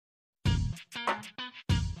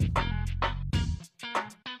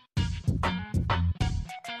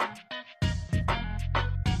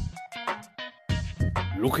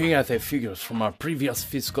Looking at the figures from our previous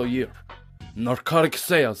fiscal year, narcotic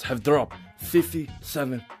sales have dropped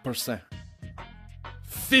 57%.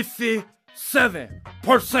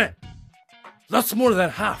 57%! That's more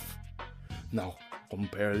than half. Now,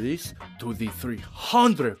 compare this to the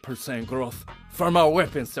 300% growth from our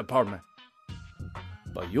weapons department.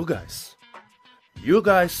 But you guys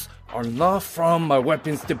are not from my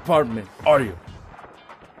weapons department, are you?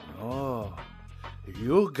 No,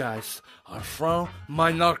 you guys are from my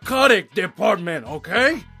narcotic department,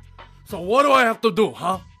 okay? So what do I have to do,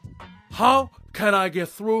 huh? How can I get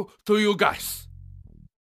through to you guys?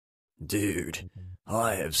 Dude,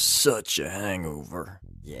 I have such a hangover.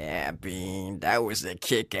 Yeah, Bean, that was a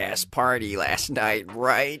kick-ass party last night,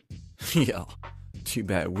 right? Yeah, too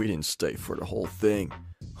bad we didn't stay for the whole thing.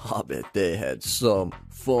 I bet they had some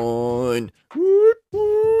fun.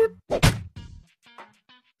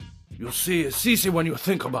 You see, it's easy when you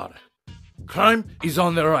think about it. Crime is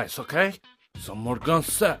on the rise, okay? Some more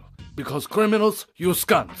guns sell because criminals use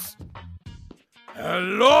guns.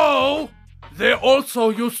 Hello? They also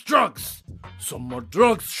use drugs. Some more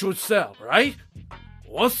drugs should sell, right?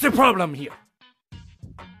 What's the problem here?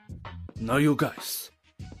 Now you guys,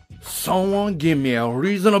 someone give me a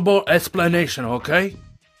reasonable explanation, okay?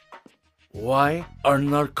 Why are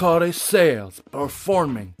narcotic sales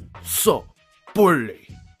performing so poorly?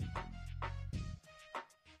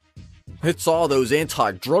 It's all those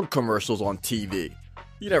anti-drug commercials on TV.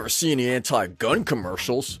 You never see any anti-gun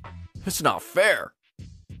commercials. It's not fair.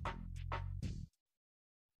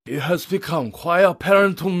 It has become quite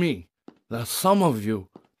apparent to me that some of you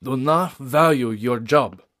do not value your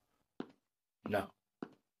job. Now,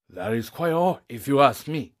 that is quite all if you ask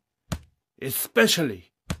me,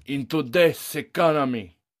 especially in today's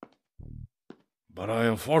economy. But I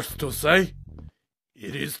am forced to say,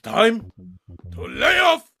 it is time to lay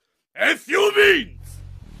off a few beans!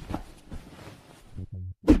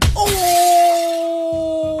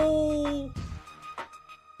 Oh!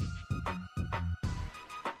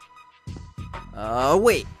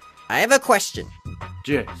 Wait, I have a question.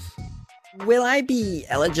 Yes. Will I be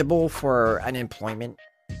eligible for unemployment?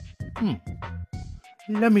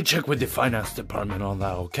 Let me check with the finance department on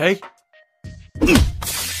that, okay?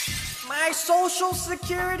 My social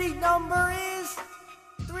security number is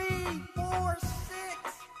 346.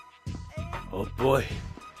 Oh boy,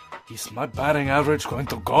 is my batting average going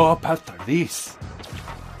to go up after this?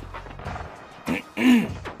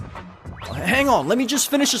 Hang on, let me just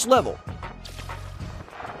finish this level.